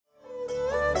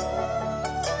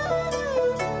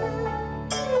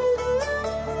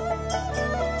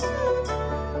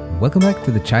Welcome back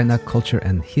to the China Culture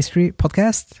and History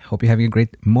podcast. Hope you're having a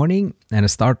great morning and a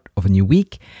start of a new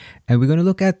week. And we're going to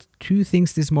look at two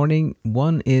things this morning.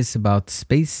 One is about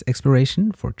space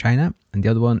exploration for China, and the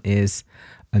other one is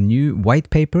a new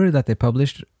white paper that they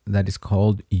published that is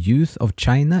called Youth of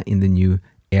China in the New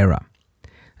Era.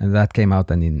 And that came out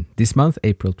then in this month,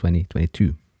 April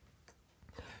 2022.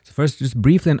 So first, just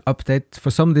briefly an update. For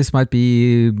some, this might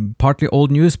be partly old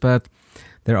news, but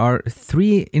there are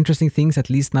three interesting things, at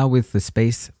least now, with the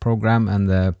space program and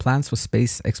the plans for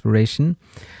space exploration.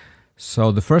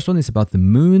 So the first one is about the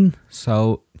moon.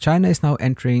 So China is now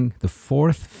entering the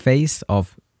fourth phase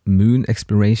of moon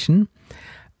exploration.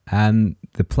 And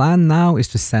the plan now is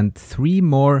to send three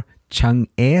more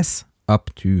Chang'es up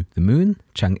to the moon,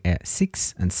 Chang'e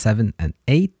 6 and 7 and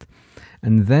 8,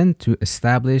 and then to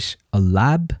establish a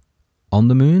lab on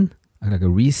the moon, like a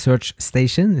research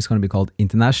station. It's going to be called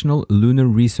International Lunar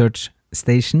Research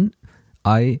Station,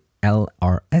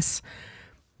 ILRS,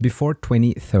 before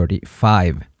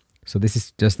 2035. So this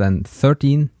is just then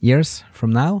 13 years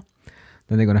from now.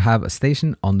 Then they're going to have a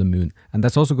station on the moon. And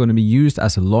that's also going to be used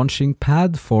as a launching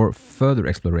pad for further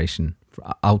exploration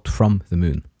out from the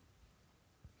moon.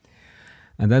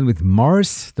 And then with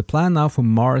Mars, the plan now for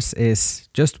Mars is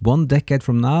just 1 decade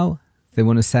from now, they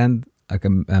want to send like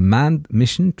a manned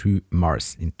mission to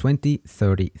Mars in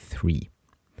 2033.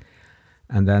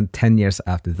 And then 10 years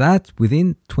after that,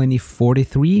 within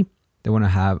 2043, they want to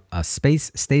have a space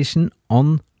station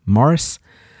on Mars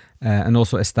and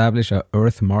also establish a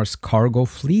Earth-Mars cargo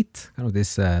fleet, kind of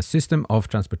this system of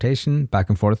transportation back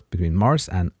and forth between Mars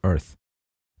and Earth.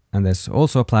 And there's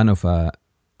also a plan of a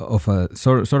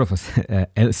sort of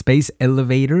a space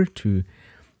elevator to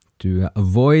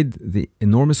avoid the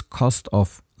enormous cost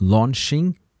of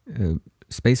launching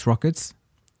space rockets,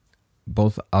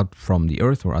 both out from the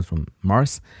Earth or out from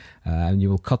Mars. And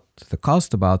you will cut the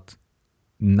cost about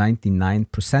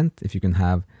 99% if you can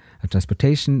have a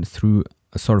transportation through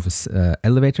a sort of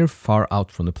elevator far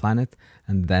out from the planet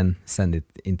and then send it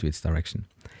into its direction.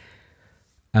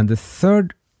 And the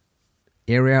third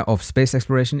area of space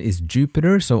exploration is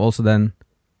Jupiter. So also then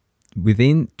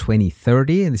within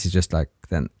 2030, and this is just like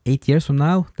then 8 years from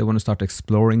now, they want to start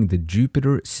exploring the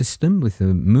Jupiter system with the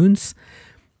moons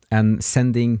and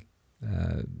sending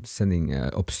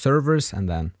observers and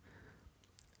then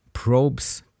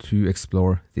probes to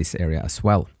explore this area as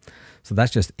well. So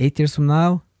that's just 8 years from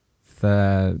now.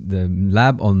 The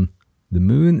lab on the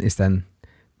moon is then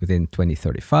within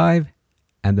 2035,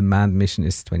 and the manned mission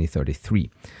is 2033.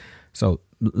 So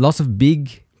lots of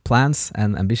big plans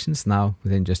and ambitions now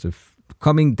within just a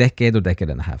coming decade or decade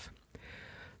and a half.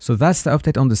 So that's the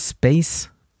update on the space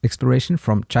exploration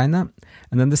from China.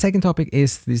 And then the second topic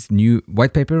is this new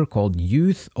white paper called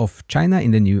Youth of China in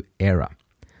the New Era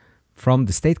from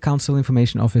the State Council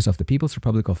Information Office of the People's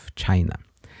Republic of China.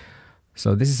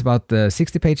 So this is about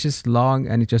 60 pages long,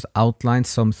 and it just outlines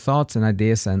some thoughts and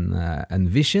ideas and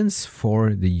visions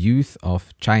for the youth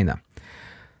of China.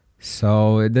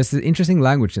 So there's an interesting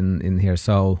language in here.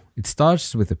 So it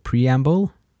starts with a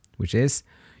preamble, which is,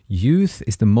 youth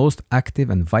is the most active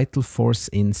and vital force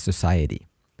in society.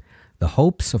 The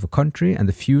hopes of a country and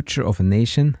the future of a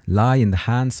nation lie in the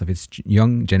hands of its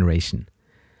young generation.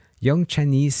 Young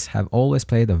Chinese have always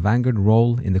played a vanguard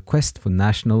role in the quest for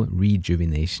national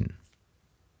rejuvenation.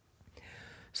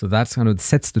 So that's kind of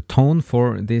sets the tone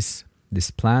for this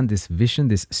plan, this vision,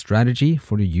 this strategy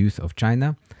for the youth of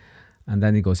China. And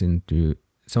then it goes into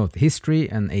some of the history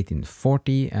and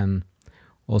 1840 and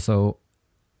also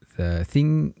the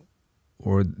thing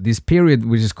or this period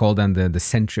which is called then the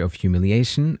century of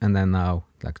humiliation. And then now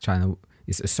like China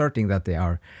is asserting that they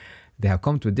have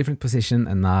come to a different position,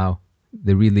 and now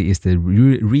there really is the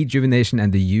rejuvenation,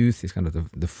 and the youth is kind of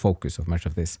the focus of much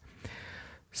of this.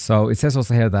 So it says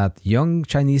also here that young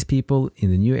Chinese people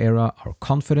in the new era are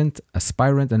confident,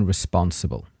 aspirant, and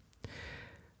responsible.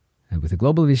 And with a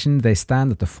global vision, they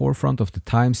stand at the forefront of the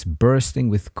times, bursting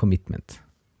with commitment.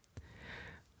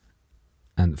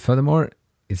 And furthermore,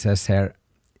 it says here,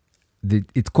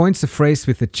 it coins the phrase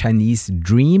with the Chinese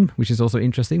dream, which is also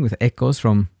interesting, with echoes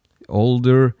from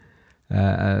older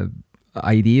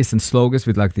ideas and slogans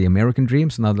with like the American dream,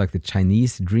 so now like the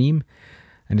Chinese dream.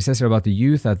 And it says here about the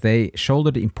youth that they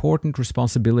shoulder the important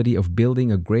responsibility of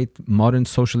building a great modern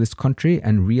socialist country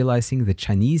and realizing the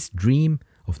Chinese dream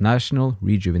of national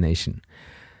rejuvenation.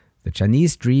 The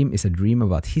Chinese dream is a dream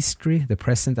about history, the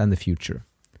present, and the future.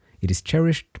 It is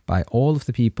cherished by all of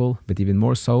the people, but even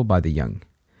more so by the young.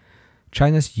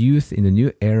 China's youth in the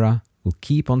new era will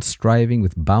keep on striving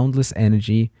with boundless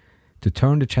energy to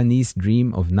turn the Chinese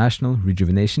dream of national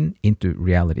rejuvenation into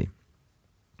reality.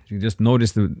 You just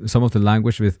notice some of the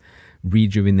language with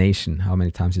rejuvenation, how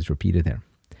many times it's repeated there.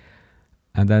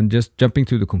 And then just jumping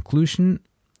to the conclusion,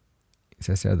 it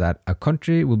says here that a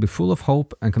country will be full of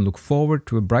hope and can look forward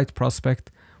to a bright prospect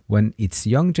when its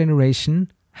young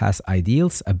generation has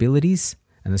ideals, abilities,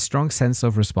 and a strong sense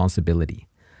of responsibility.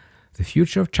 The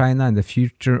future of China and the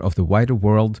future of the wider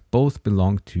world both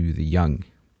belong to the young.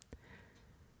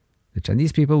 The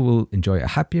Chinese people will enjoy a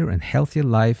happier and healthier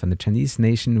life, and the Chinese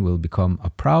nation will become a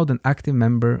proud and active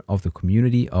member of the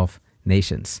community of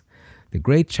nations. The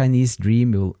great Chinese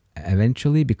dream will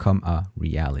eventually become a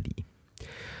reality.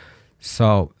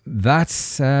 So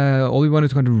that's all we wanted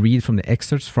to kind of read from the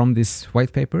excerpts from this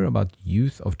white paper about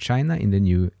youth of China in the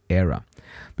new era.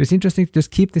 But it's interesting to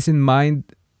just keep this in mind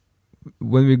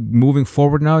when we're moving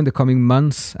forward now in the coming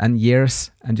months and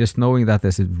years, and just knowing that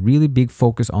there's a really big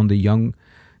focus on the young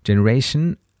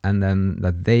generation, and then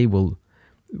that they will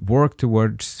work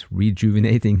towards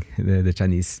rejuvenating the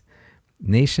Chinese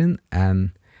nation,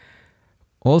 and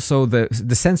also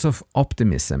the sense of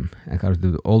optimism and kind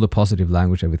of all the positive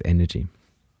language with energy.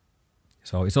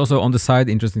 So it's also on the side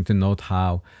interesting to note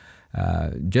how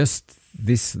just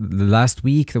the last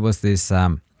week there was this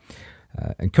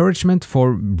encouragement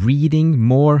for reading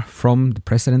more from the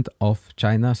president of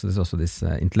China. So there's also this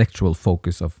intellectual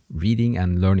focus of reading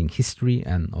and learning history,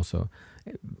 and also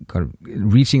kind of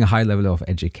reaching a high level of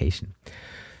education.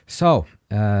 So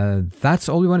that's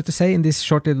all we wanted to say in this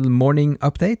short little morning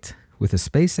update with the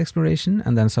space exploration,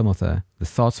 and then some of the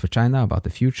thoughts for China about the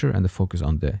future and the focus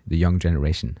on the young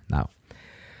generation now.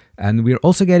 And we're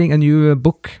also getting a new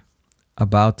book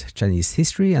about Chinese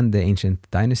history and the ancient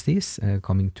dynasties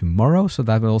coming tomorrow. So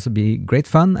that will also be great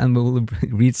fun, and we'll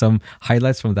read some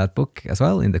highlights from that book as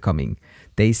well in the coming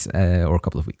days or a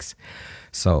couple of weeks.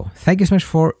 So thank you so much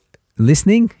for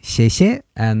listening. 谢谢,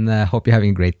 and hope you're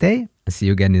having a great day. And see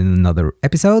you again in another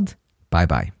episode. Bye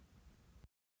bye.